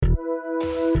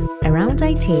Around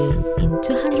IT in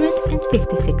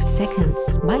 256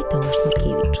 seconds by Tomasz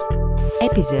Nurkiewicz.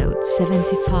 Episode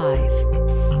 75.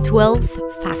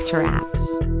 12-Factor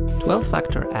Apps.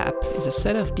 12-Factor App is a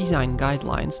set of design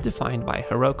guidelines defined by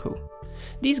Heroku.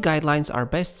 These guidelines are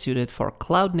best suited for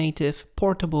cloud-native,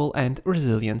 portable, and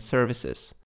resilient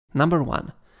services. Number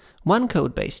 1. One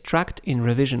codebase tracked in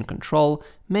revision control,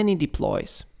 many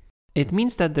deploys. It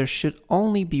means that there should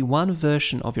only be one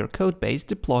version of your codebase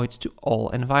deployed to all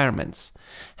environments.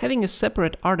 Having a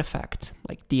separate artifact,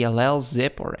 like DLL,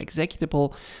 zip, or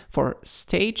executable, for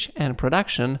stage and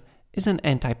production is an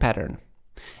anti-pattern.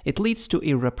 It leads to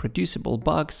irreproducible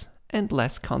bugs and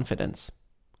less confidence.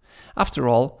 After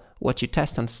all, what you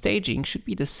test on staging should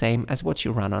be the same as what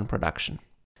you run on production.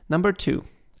 Number 2.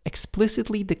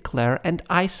 Explicitly declare and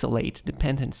isolate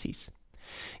dependencies.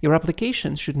 Your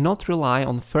application should not rely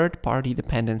on third-party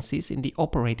dependencies in the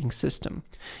operating system.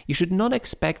 You should not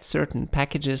expect certain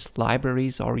packages,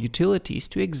 libraries, or utilities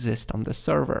to exist on the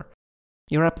server.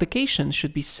 Your application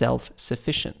should be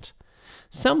self-sufficient.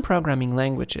 Some programming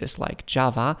languages, like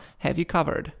Java, have you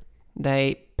covered.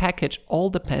 They package all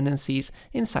dependencies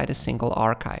inside a single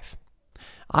archive.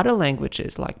 Other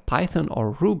languages, like Python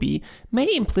or Ruby,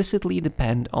 may implicitly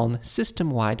depend on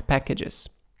system-wide packages.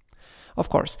 Of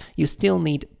course, you still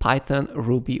need Python,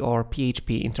 Ruby, or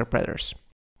PHP interpreters.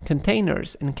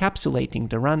 Containers encapsulating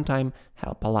the runtime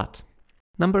help a lot.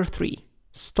 Number 3.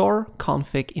 Store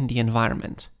config in the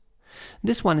environment.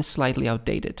 This one is slightly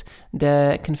outdated.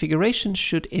 The configuration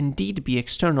should indeed be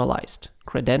externalized.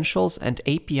 Credentials and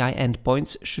API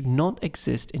endpoints should not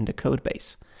exist in the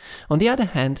codebase. On the other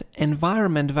hand,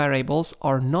 environment variables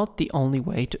are not the only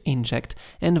way to inject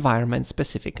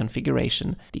environment-specific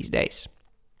configuration these days.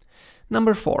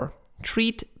 Number 4.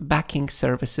 Treat backing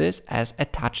services as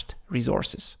attached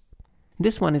resources.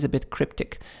 This one is a bit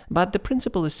cryptic, but the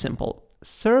principle is simple.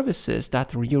 Services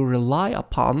that you rely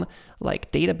upon,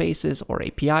 like databases or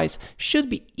APIs, should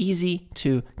be easy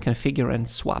to configure and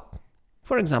swap.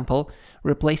 For example,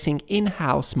 replacing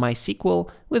in-house MySQL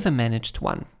with a managed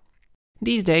one.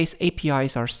 These days,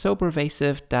 APIs are so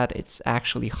pervasive that it's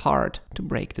actually hard to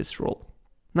break this rule.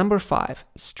 Number 5.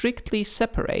 Strictly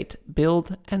separate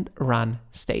build and run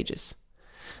stages.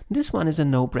 This one is a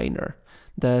no-brainer.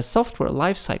 The software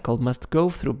lifecycle must go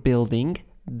through building,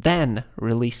 then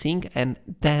releasing, and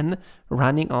then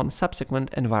running on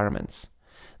subsequent environments.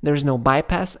 There's no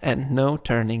bypass and no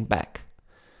turning back.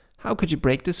 How could you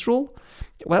break this rule?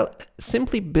 Well,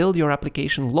 simply build your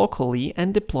application locally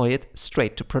and deploy it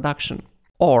straight to production.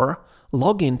 Or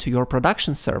log into your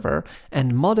production server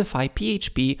and modify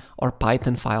PHP or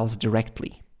Python files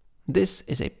directly. This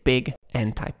is a big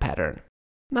anti-pattern.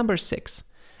 Number 6.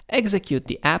 Execute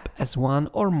the app as one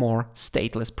or more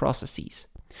stateless processes.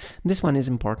 This one is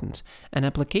important. An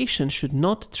application should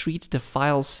not treat the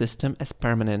file system as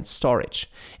permanent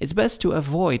storage. It's best to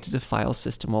avoid the file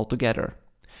system altogether.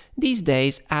 These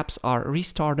days, apps are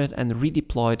restarted and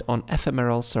redeployed on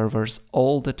ephemeral servers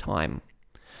all the time.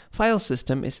 File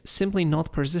system is simply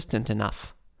not persistent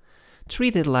enough.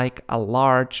 Treat it like a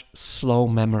large, slow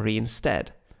memory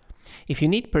instead. If you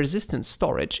need persistent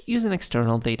storage, use an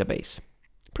external database,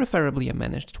 preferably a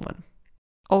managed one.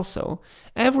 Also,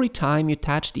 every time you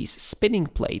touch these spinning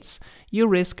plates, you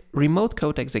risk remote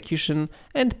code execution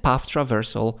and path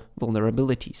traversal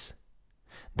vulnerabilities.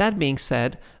 That being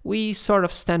said, we sort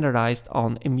of standardized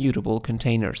on immutable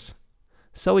containers,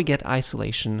 so we get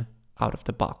isolation out of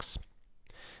the box.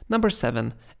 Number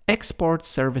 7. Export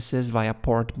services via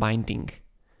port binding.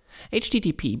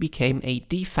 HTTP became a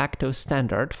de facto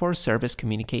standard for service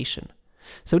communication.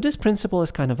 So this principle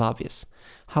is kind of obvious.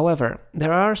 However,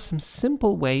 there are some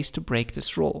simple ways to break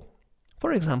this rule.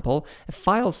 For example, a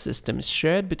file system is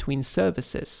shared between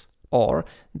services, or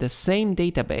the same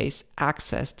database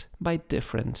accessed by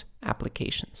different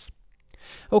applications.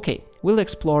 Okay, we'll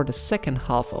explore the second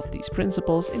half of these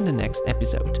principles in the next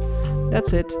episode.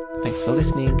 That's it. Thanks for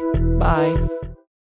listening. Bye.